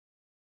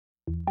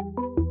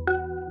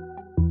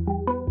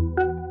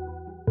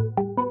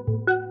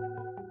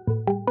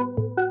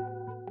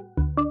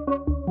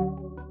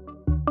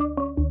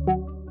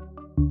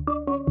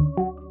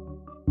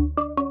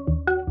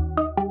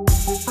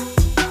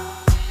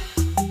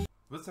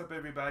What's up,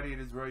 everybody? It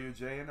is Royal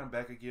J, and I'm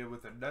back again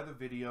with another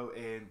video,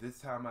 and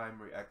this time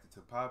I'm reacting to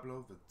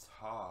Pabllo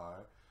Vittar.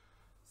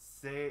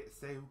 Say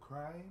Who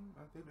Crime?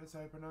 I think that's how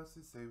you pronounce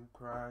it. Say Who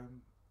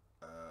Crime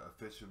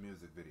official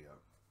music video.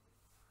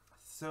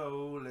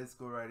 So let's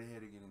go right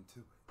ahead and get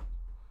into it.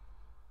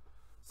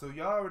 So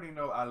y'all already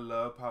know I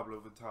love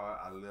Pabllo Vittar.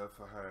 I live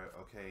for her,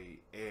 okay?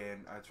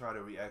 And I try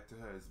to react to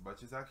her as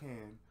much as I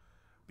can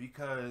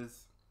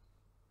because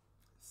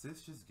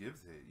sis just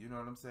gives it. You know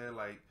what I'm saying?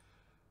 Like,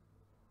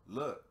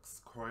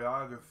 looks,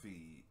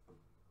 choreography,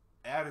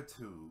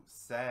 attitude,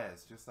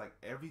 sass, just like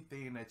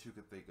everything that you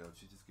could think of,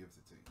 she just gives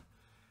it to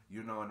you.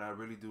 You know, and I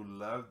really do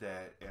love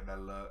that, and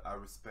I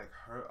respect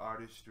her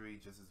artistry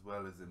just as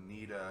well as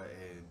Anita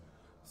and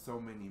so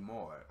many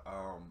more.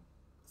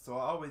 So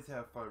I always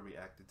have fun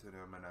reacting to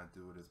them, and I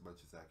do it as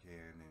much as I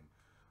can, and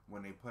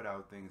when they put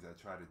out things, I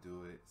try to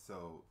do it,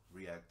 so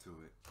react to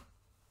it.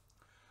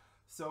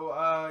 So,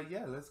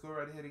 yeah, let's go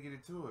right ahead and get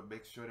into it.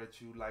 Make sure that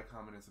you like,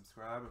 comment, and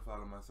subscribe, and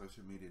follow my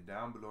social media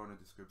down below in the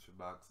description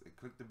box. And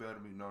click the bell to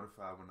be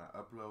notified when I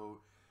upload.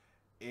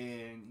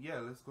 And, yeah,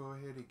 let's go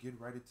ahead and get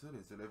right into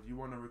this. And if you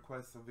want to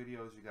request some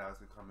videos, you guys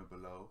can comment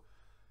below.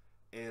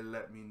 And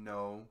let me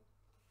know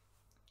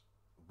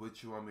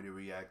what you want me to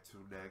react to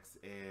next.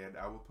 And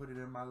I will put it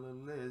in my little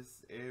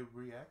list and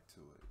react to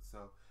it.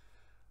 So,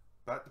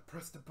 about to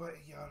press the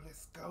button, y'all.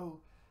 Let's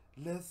go.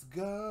 Let's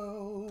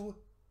go.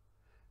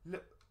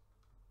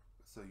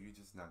 So you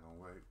just not gonna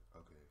work?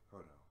 Okay,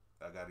 hold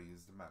on. I gotta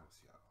use the mouse,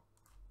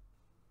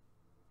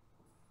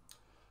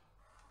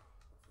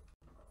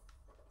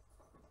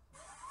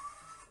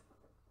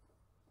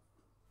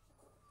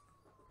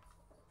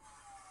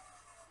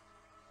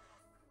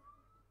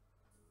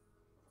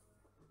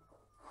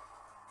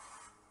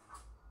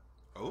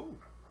 y'all. Oh.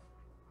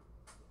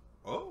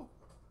 Oh.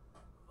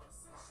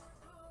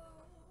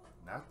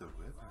 Not the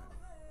whip, honey.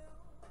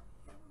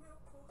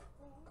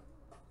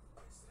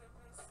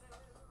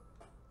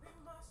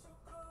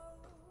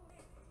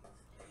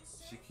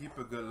 She keep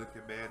a good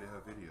looking man in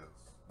her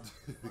videos.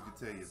 I can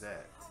tell you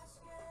that.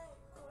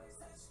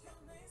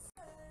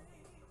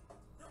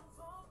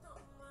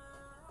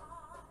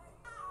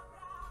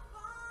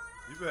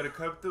 You better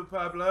come through,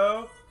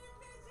 Pabllo.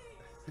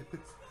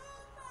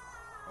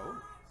 Oh.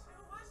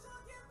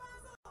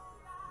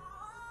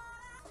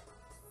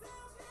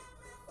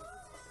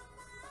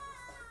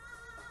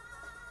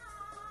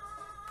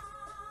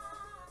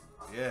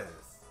 Yes.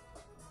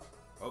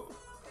 Oh.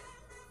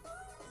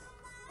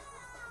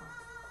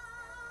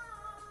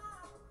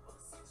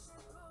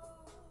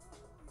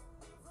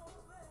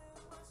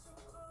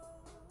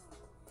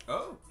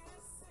 Oh.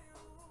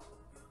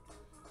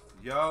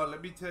 Y'all,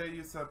 let me tell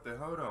you something.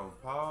 Hold on.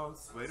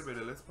 Pause. Wait a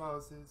minute. Let's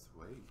pause this.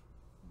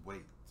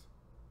 Wait.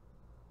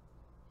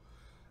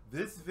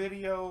 This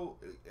video,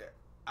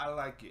 I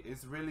like it.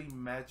 It's really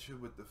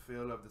matching with the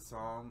feel of the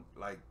song.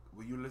 Like,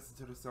 when you listen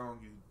to the song,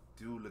 you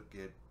do look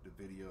at the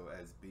video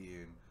as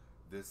being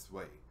this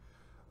way.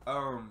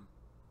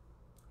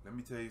 Let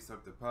me tell you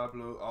something.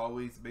 Pabllo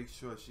always makes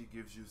sure she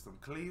gives you some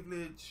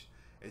cleavage,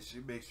 and she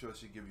makes sure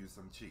she gives you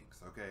some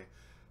cheeks, okay?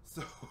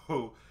 So,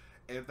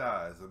 and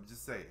thighs, I'm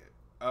just saying.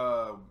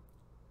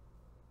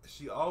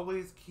 She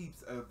always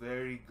keeps a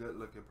very good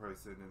looking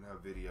person in her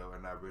video,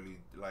 and I really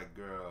like,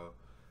 girl,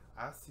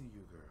 I see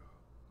you, girl.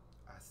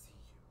 I see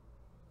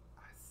you.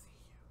 I see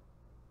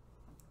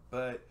you.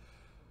 But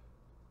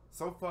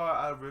so far,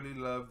 I really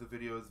love the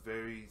videos.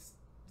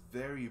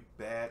 Very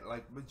bad.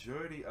 Like,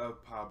 majority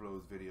of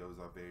Pabllo's videos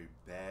are very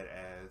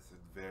badass and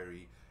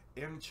very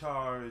in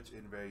charge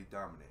and very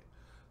dominant.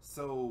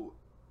 So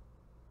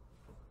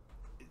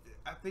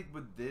I think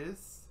with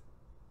this,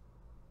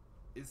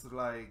 it's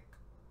like,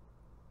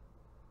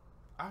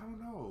 I don't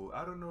know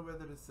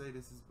whether to say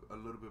this is a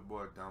little bit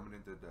more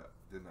dominant than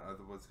the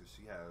other ones, because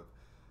she have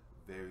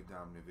very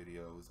dominant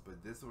videos,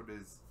 but this one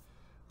is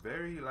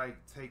very like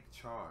take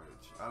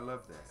charge. I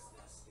love that.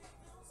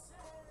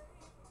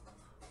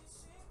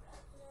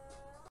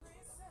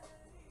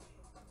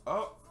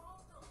 Oh,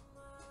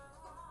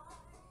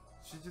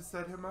 she just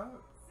set him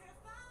up.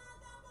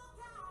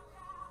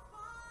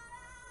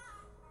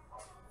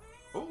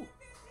 Oh,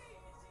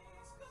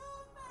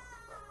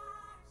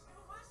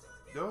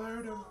 don't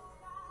hurt him.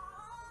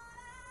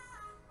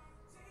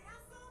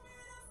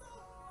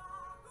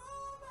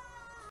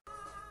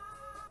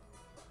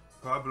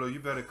 Pabllo, you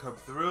better come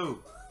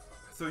through.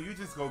 So you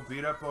just gonna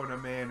beat up on a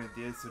man and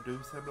then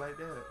seduce him like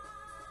that?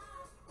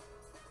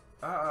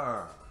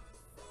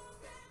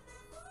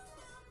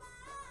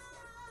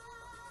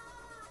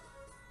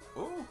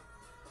 Ooh.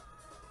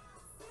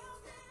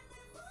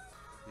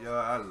 Yo,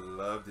 I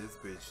love this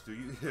bitch. Do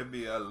you hear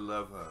me? I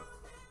love her.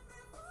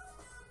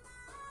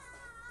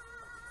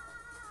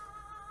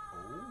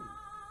 Ooh.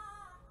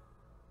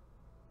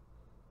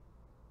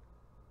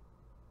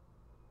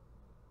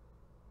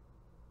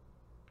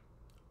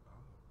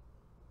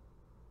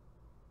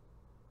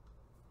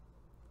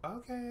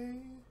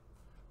 Okay.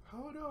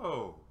 Hold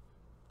on.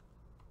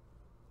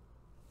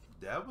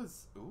 That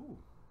was, ooh.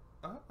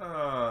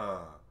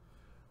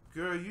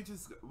 Girl, you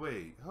just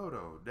wait. Hold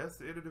on. That's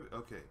the end of the.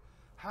 Okay,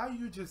 how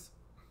you just?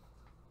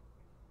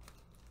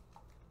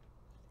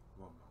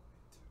 One moment.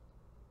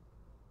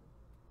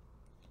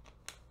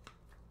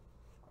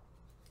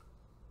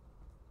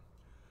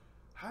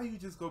 How you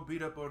just go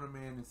beat up on a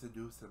man and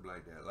seduce him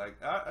like that? Like,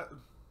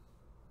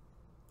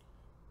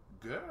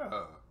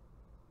 girl.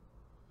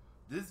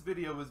 This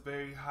video was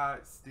very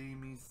hot,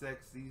 steamy,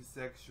 sexy,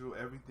 sexual,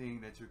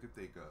 everything that you could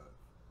think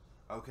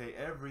of. Okay,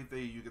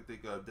 everything you could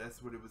think of.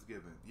 That's what it was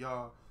given.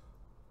 Y'all,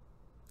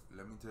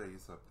 let me tell you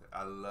something.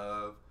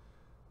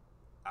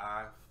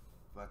 I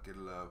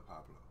fucking love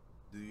Pabllo.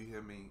 Do you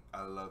hear me?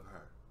 I love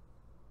her.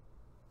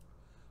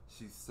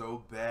 She's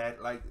so bad.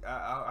 Like,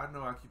 I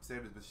know I keep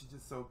saying this, but she's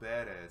just so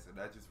badass. And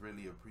I just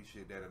really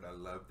appreciate that, and I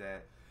love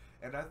that.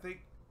 And I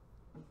think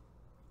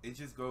it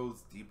just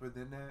goes deeper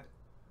than that.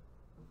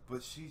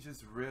 But she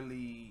just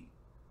really,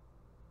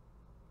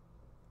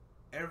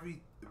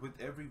 with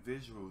every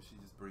visual, she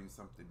just brings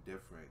something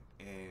different.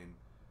 And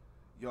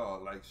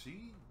y'all, like,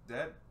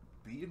 that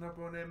beating up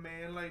on that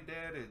man like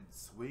that and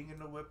swinging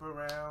the whip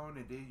around,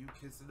 and then you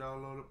kissing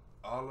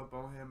all up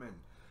on him and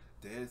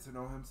dancing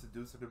on him,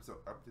 seducing him. So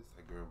I'm just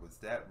like, girl, was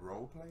that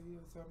role play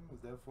or something?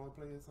 Was that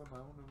foreplay or something? I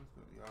don't know what's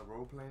going on. Y'all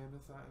role playing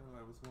or something?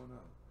 Like, what's going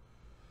on?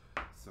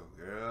 So,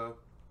 girl,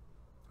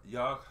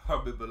 y'all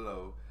comment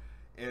below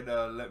and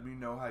let me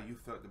know how you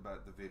felt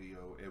about the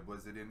video. And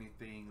was it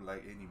anything,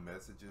 like any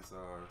messages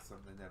or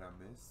something that I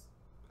missed?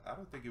 I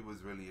don't think it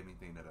was really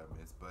anything that I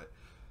missed, but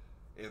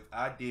if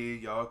I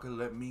did, y'all can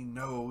let me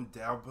know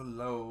down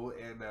below.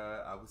 And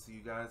I will see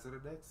you guys in the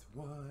next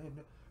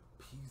one.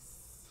 Peace.